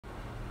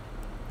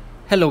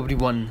Hello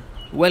everyone,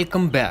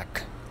 welcome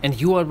back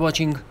and you are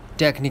watching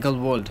Technical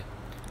World.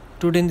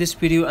 Today in this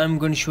video I'm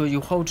going to show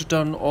you how to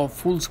turn off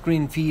full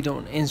screen feed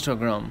on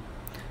Instagram.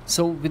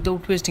 So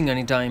without wasting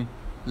any time,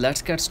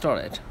 let's get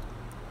started.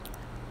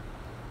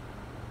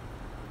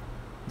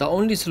 The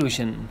only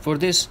solution for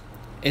this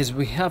is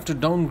we have to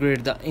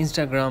downgrade the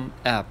Instagram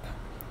app.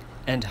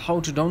 And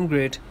how to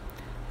downgrade?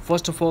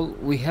 First of all,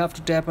 we have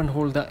to tap and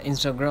hold the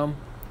Instagram,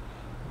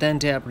 then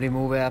tap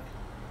remove app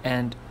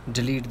and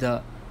delete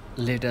the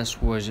latest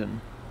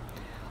version.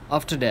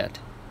 After that,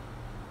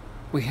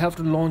 we have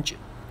to launch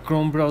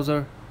Chrome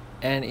browser,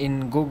 and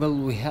in Google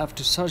we have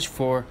to search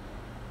for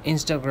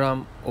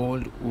Instagram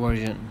old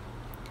version.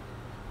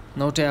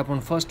 Now tap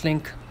on first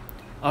link.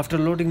 After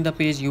loading the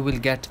page, you will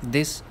get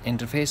this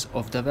interface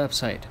of the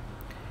website,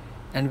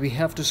 and we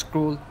have to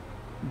scroll.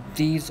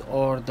 These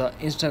are the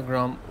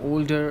Instagram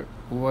older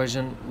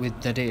version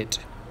with the date,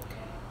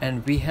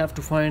 and we have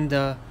to find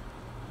the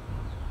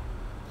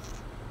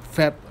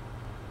Feb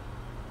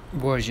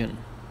version.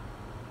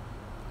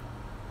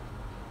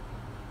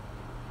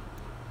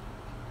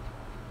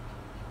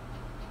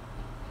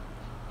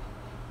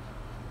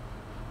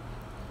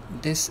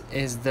 This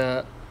is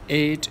the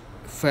 8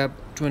 Feb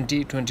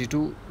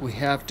 2022. We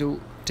have to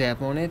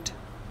tap on it.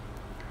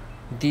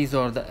 These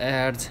are the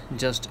ads,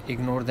 just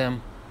ignore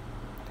them.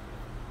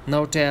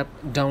 Now tap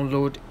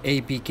download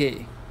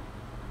APK.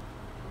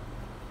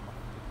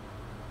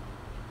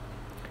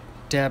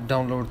 Tap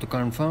download to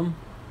confirm.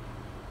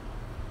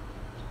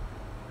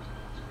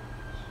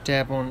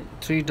 Tap on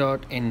three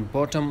dot in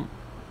bottom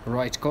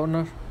right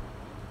corner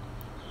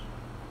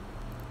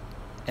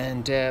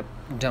and tap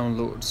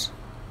downloads.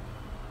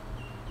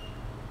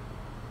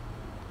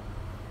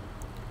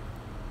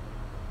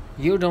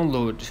 Your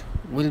download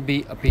will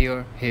be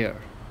appear here.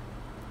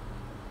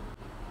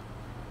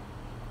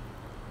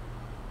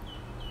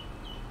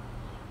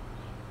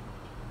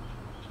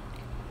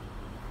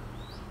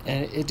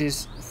 And it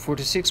is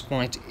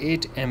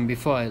 46.8 MB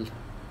file.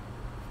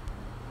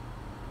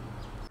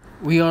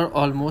 We are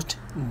almost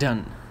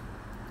done.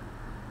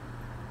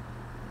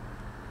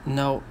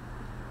 Now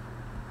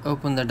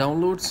open the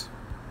downloads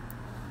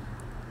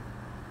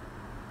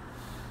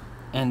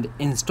and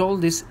install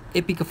this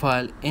APK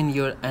file in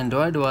your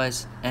Android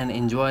device and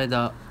enjoy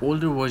the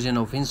older version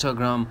of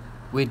Instagram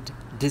with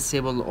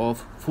disable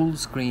of full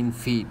screen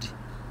feed.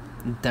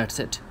 That's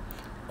it.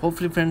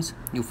 Hopefully friends,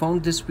 you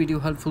found this video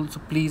helpful,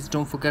 so please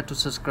don't forget to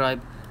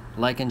subscribe,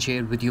 like and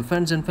share with your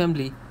friends and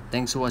family.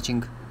 Thanks for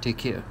watching. Take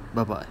care.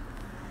 Bye bye.